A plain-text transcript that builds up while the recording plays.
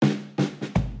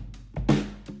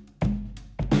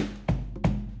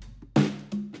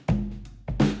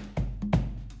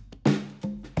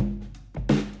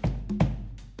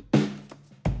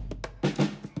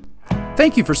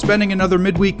Thank you for spending another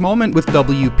midweek moment with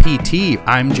WPT.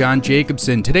 I'm John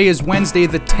Jacobson. Today is Wednesday,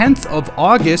 the 10th of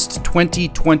August,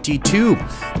 2022.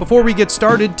 Before we get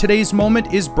started, today's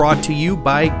moment is brought to you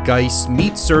by Geis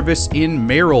Meat Service in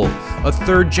Merrill, a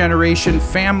third-generation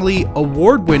family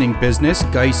award-winning business.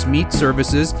 Geis Meat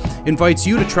Services invites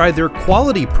you to try their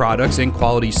quality products and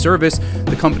quality service.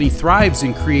 The company thrives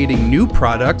in creating new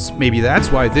products. Maybe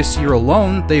that's why this year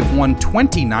alone they've won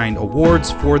 29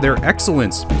 awards for their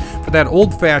excellence. For that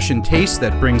old-fashioned taste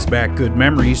that brings back good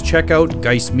memories, check out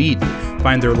Geis Meat.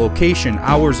 Find their location,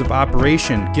 hours of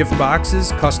operation, gift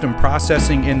boxes, custom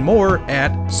processing, and more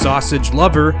at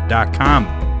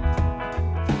sausagelover.com.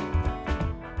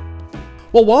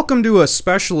 Well, welcome to a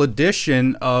special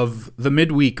edition of the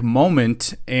Midweek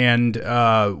Moment, and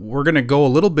we're going to go a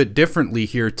little bit differently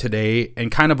here today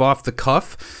and kind of off the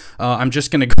cuff. I'm just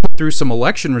going to go through some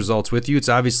election results with you. It's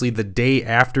obviously the day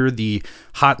after the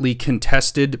hotly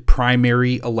contested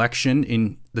primary election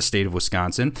in the state of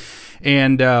Wisconsin.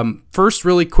 And first,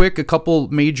 really quick, a couple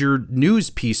major news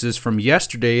pieces from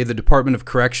yesterday. The Department of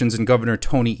Corrections and Governor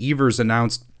Tony Evers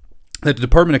announced that the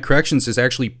Department of Corrections has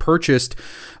actually purchased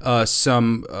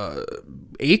some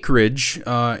acreage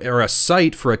or a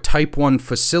site for a Type 1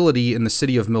 facility in the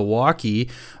city of Milwaukee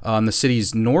on the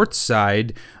city's north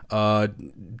side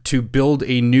to build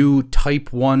a new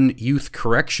Type 1 youth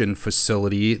correction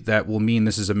facility. That will mean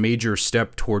this is a major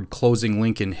step toward closing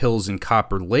Lincoln Hills and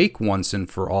Copper Lake once and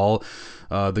for all.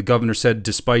 The governor said,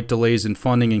 despite delays in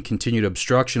funding and continued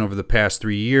obstruction over the past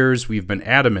 3 years, we've been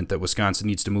adamant that Wisconsin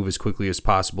needs to move as quickly as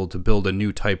possible to build a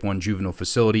new Type 1 juvenile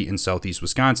facility in southeast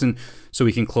Wisconsin so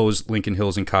we can close Lincoln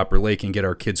Hills and Copper Lake and get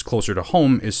our kids closer to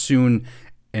home as soon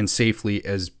and safely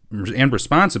and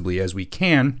responsibly as we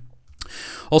can.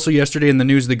 Also yesterday in the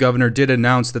news, the governor did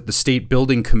announce that the State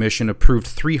Building Commission approved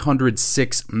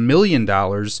 $306 million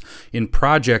in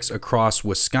projects across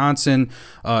Wisconsin,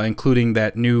 including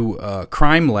that new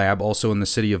crime lab also in the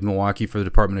city of Milwaukee for the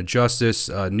Department of Justice,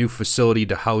 a new facility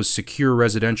to house secure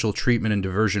residential treatment and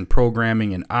diversion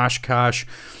programming in Oshkosh,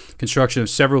 construction of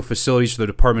several facilities for the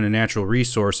Department of Natural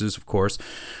Resources, of course,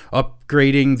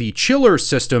 upgrading the chiller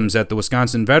systems at the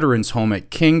Wisconsin Veterans Home at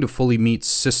King to fully meet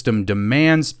system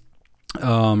demands,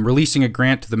 releasing a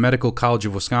grant to the Medical College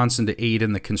of Wisconsin to aid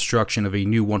in the construction of a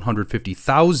new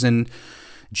 150,000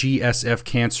 GSF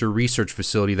cancer research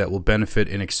facility that will benefit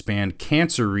and expand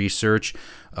cancer research,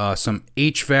 some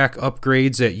HVAC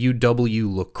upgrades at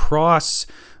UW La Crosse,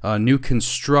 new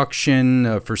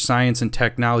construction for Science and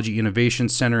Technology Innovation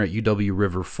Center at UW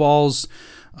River Falls,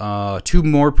 two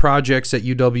more projects at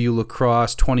UW La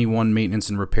Crosse, 21 maintenance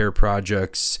and repair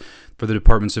projects for the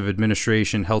Departments of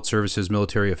Administration, Health Services,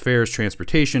 Military Affairs,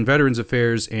 Transportation, Veterans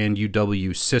Affairs, and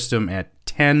UW System at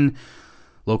 10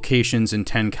 locations in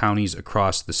 10 counties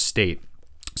across the state.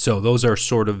 So those are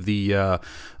sort of the a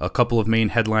couple of main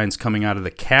headlines coming out of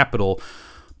the Capitol.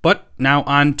 But now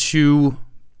on to,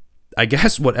 I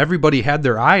guess, what everybody had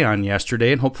their eye on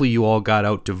yesterday, and hopefully you all got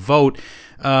out to vote.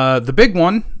 The big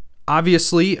one,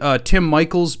 obviously, Tim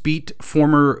Michels beat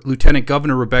former Lieutenant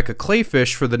Governor Rebecca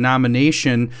Kleefisch for the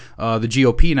nomination, the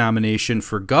GOP nomination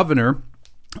for governor.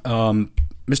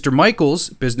 Mr. Michels,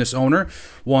 business owner,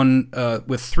 won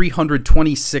with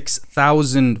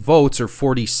 326,000 votes, or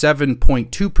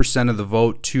 47.2% of the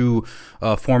vote, to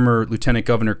former Lieutenant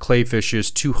Governor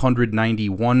Kleefisch's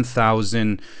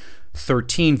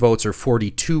 291,013 votes, or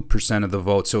 42% of the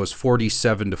vote. So it's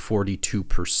 47 to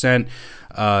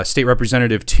 42%. State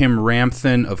Representative Tim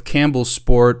Ramthan of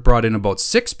Campbellsport brought in about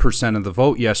 6% of the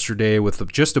vote yesterday, with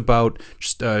just a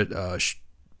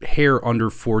hair under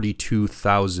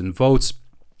 42,000 votes.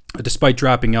 Despite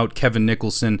dropping out, Kevin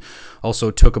Nicholson also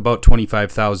took about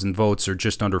 25,000 votes, or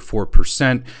just under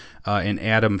 4%, and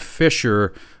Adam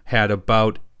Fisher had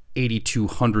about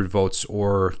 8,200 votes,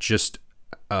 or just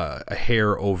a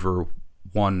hair over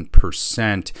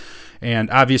 1%.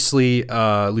 And obviously,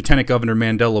 Lieutenant Governor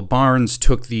Mandela Barnes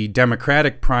took the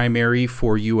Democratic primary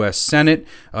for U.S. Senate.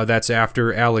 That's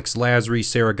after Alex Lasry,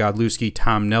 Sarah Godlewski,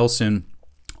 Tom Nelson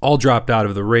all dropped out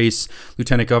of the race.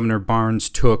 Lieutenant Governor Barnes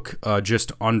took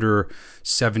just under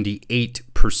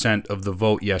 78% of the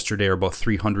vote yesterday, or about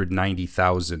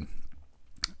 390,000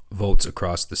 votes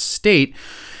across the state.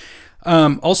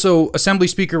 Also, Assembly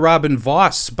Speaker Robin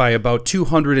Voss, by about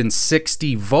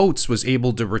 260 votes, was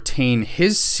able to retain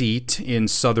his seat in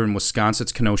southern Wisconsin.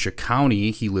 It's Kenosha County.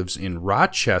 He lives in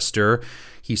Rochester.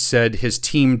 He said his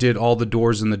team did all the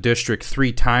doors in the district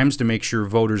 3 times to make sure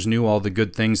voters knew all the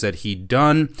good things that he'd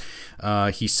done.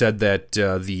 He said that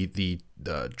the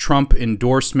Trump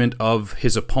endorsement of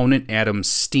his opponent, Adam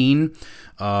Steen,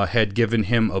 had given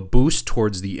him a boost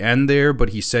towards the end there, but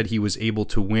he said he was able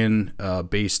to win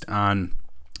based on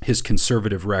his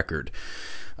conservative record.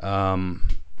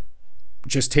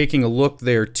 Just taking a look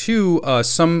there, too,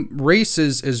 some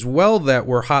races as well that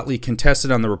were hotly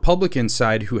contested on the Republican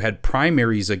side who had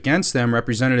primaries against them.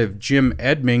 Representative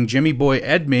Jimmy Boy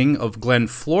Edming of Glen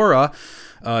Flora,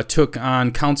 took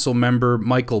on council member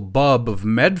Michael Bubb of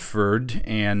Medford,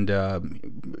 and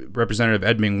Representative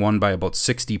Edming won by about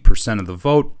 60% of the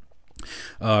vote.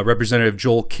 Representative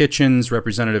Joel Kitchens,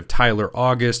 Representative Tyler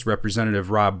August,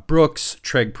 Representative Rob Brooks,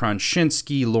 Treg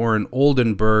Pronshinsky, Lauren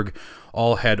Oldenburg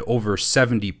all had over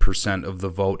 70% of the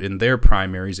vote in their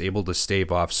primaries, able to stave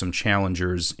off some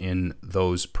challengers in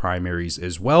those primaries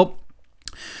as well.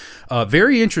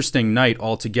 Very interesting night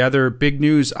altogether. Big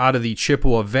news out of the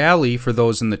Chippewa Valley for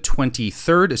those in the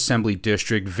 23rd Assembly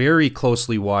District. Very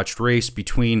closely watched race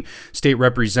between State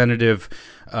Representative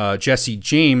Jesse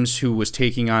James, who was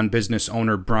taking on business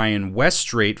owner Brian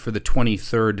Westrate for the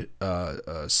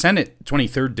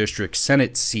 23rd District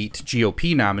Senate seat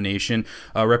GOP nomination.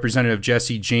 Representative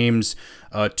Jesse James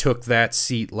took that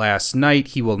seat last night.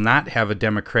 He will not have a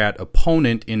Democrat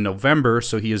opponent in November,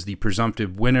 so he is the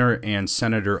presumptive winner and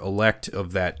senator-elect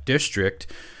of that district,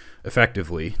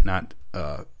 effectively, not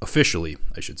officially,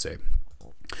 I should say.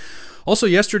 Also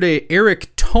yesterday,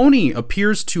 Eric Toney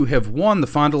appears to have won. The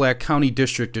Fond du Lac County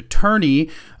District Attorney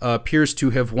appears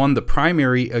to have won the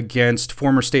primary against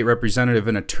former state representative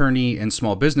and attorney and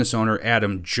small business owner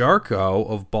Adam Jarchow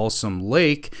of Balsam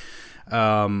Lake.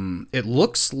 It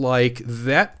looks like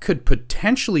that could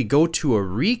potentially go to a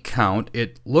recount.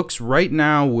 It looks right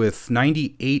now with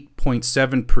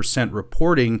 98.7%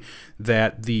 reporting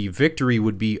that the victory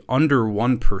would be under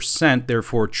 1%,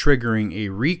 therefore triggering a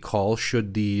recall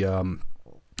should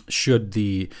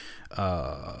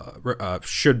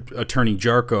Attorney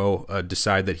Jarchow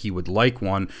decide that he would like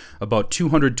one. About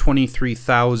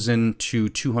 223,000 to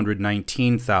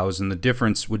 219,000. The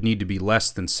difference would need to be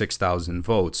less than 6,000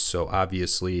 votes. So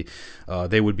obviously,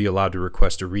 they would be allowed to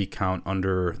request a recount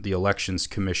under the Elections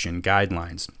Commission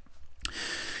guidelines.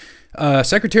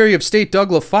 Secretary of State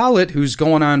Doug LaFollette, who's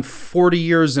going on 40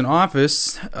 years in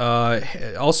office,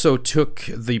 also took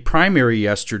the primary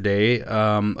yesterday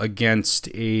against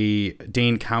a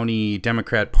Dane County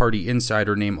Democrat Party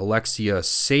insider named Alexia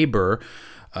Saber.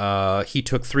 He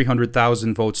took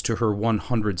 300,000 votes to her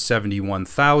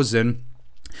 171,000.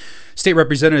 State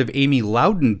Representative Amy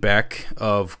Loudenbeck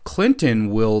of Clinton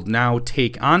will now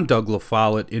take on Doug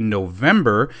LaFollette in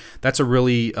November. That's a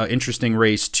really interesting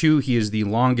race, too. He is the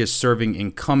longest-serving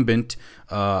incumbent,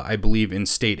 I believe, in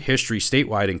state history,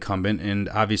 statewide incumbent, and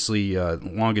obviously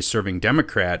longest-serving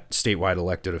Democrat statewide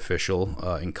elected official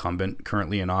incumbent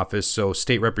currently in office. So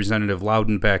State Representative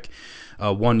Loudenbeck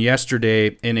won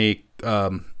yesterday in a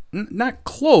not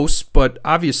close, but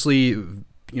obviously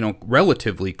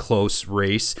relatively close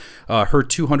race. Her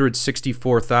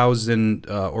 264,000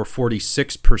 or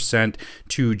 46%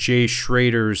 to Jay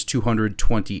Schrader's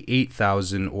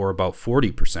 228,000 or about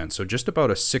 40%. So just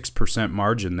about a 6%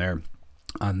 margin there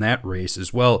on that race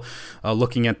as well.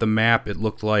 Looking at the map, it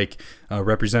looked like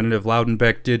Representative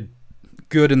Loudenbeck did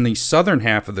good in the southern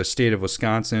half of the state of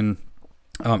Wisconsin.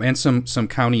 And some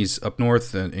counties up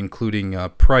north, including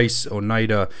Price,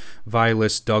 Oneida,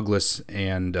 Vilas, Douglas,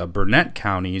 and Burnett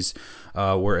counties,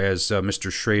 whereas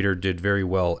Mr. Schrader did very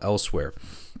well elsewhere.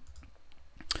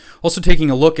 Also taking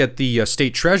a look at the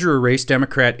state treasurer race,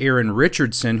 Democrat Aaron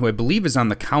Richardson, who I believe is on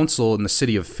the council in the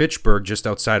city of Fitchburg, just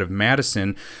outside of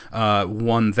Madison,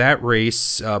 won that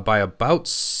race by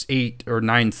about 8,000 or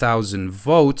 9,000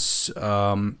 votes,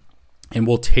 and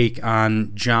will take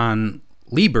on John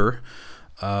Lieber,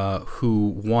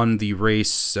 who won the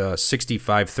race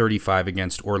 65-35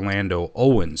 against Orlando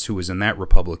Owens, who was in that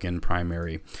Republican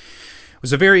primary. It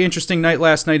was a very interesting night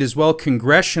last night as well.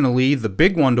 Congressionally, the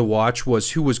big one to watch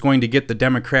was who was going to get the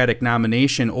Democratic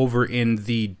nomination over in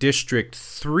the District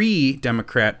 3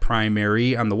 Democrat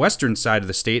primary on the western side of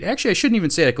the state. Actually, I shouldn't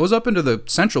even say that. It goes up into the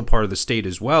central part of the state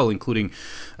as well, including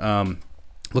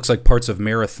looks like parts of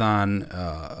Marathon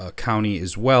County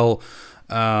as well.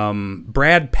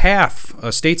 Brad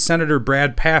Pfaff, State Senator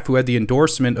Brad Pfaff, who had the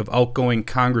endorsement of outgoing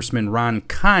Congressman Ron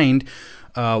Kind,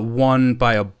 won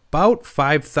by about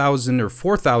 5,000 or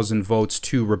 4,000 votes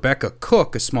to Rebecca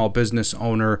Cook, a small business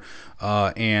owner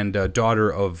and daughter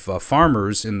of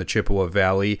farmers in the Chippewa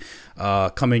Valley.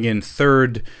 Coming in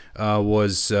third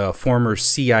was former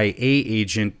CIA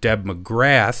agent Deb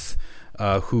McGrath,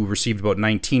 who received about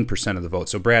 19% of the vote.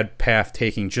 So Brad Pfaff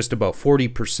taking just about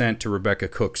 40% to Rebecca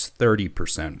Cook's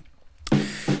 30%.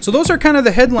 So those are kind of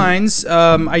the headlines.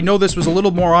 I know this was a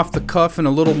little more off the cuff and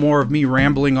a little more of me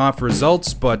rambling off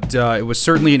results, but it was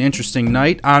certainly an interesting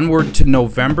night. Onward to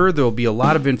November, there will be a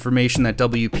lot of information that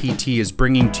WPT is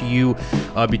bringing to you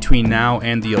between now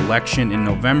and the election in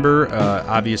November.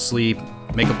 Obviously,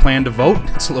 make a plan to vote.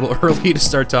 It's a little early to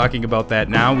start talking about that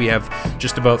now. We have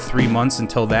just about 3 months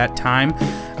until that time.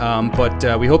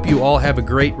 But we hope you all have a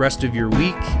great rest of your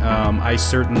week. I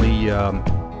certainly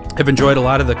have enjoyed a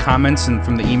lot of the comments and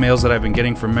from the emails that I've been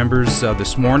getting from members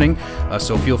this morning.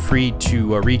 So feel free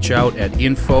to reach out at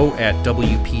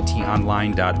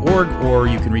info@wptonline.org, or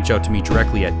you can reach out to me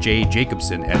directly at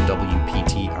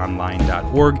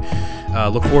jjacobson@wptonline.org.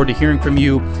 Look forward to hearing from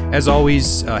you. As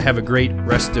always, have a great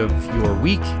rest of your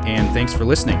week, and thanks for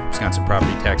listening. Wisconsin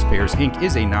Property Taxpayers, Inc.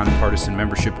 is a nonpartisan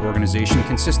membership organization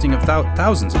consisting of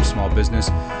thousands of small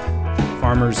business,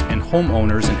 farmers, and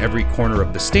homeowners in every corner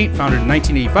of the state. Founded in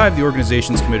 1985, the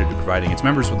organization is committed to providing its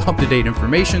members with up-to-date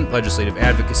information, legislative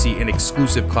advocacy, and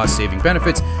exclusive cost-saving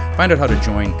benefits. Find out how to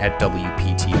join at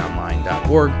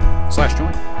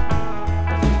wptonline.org/join.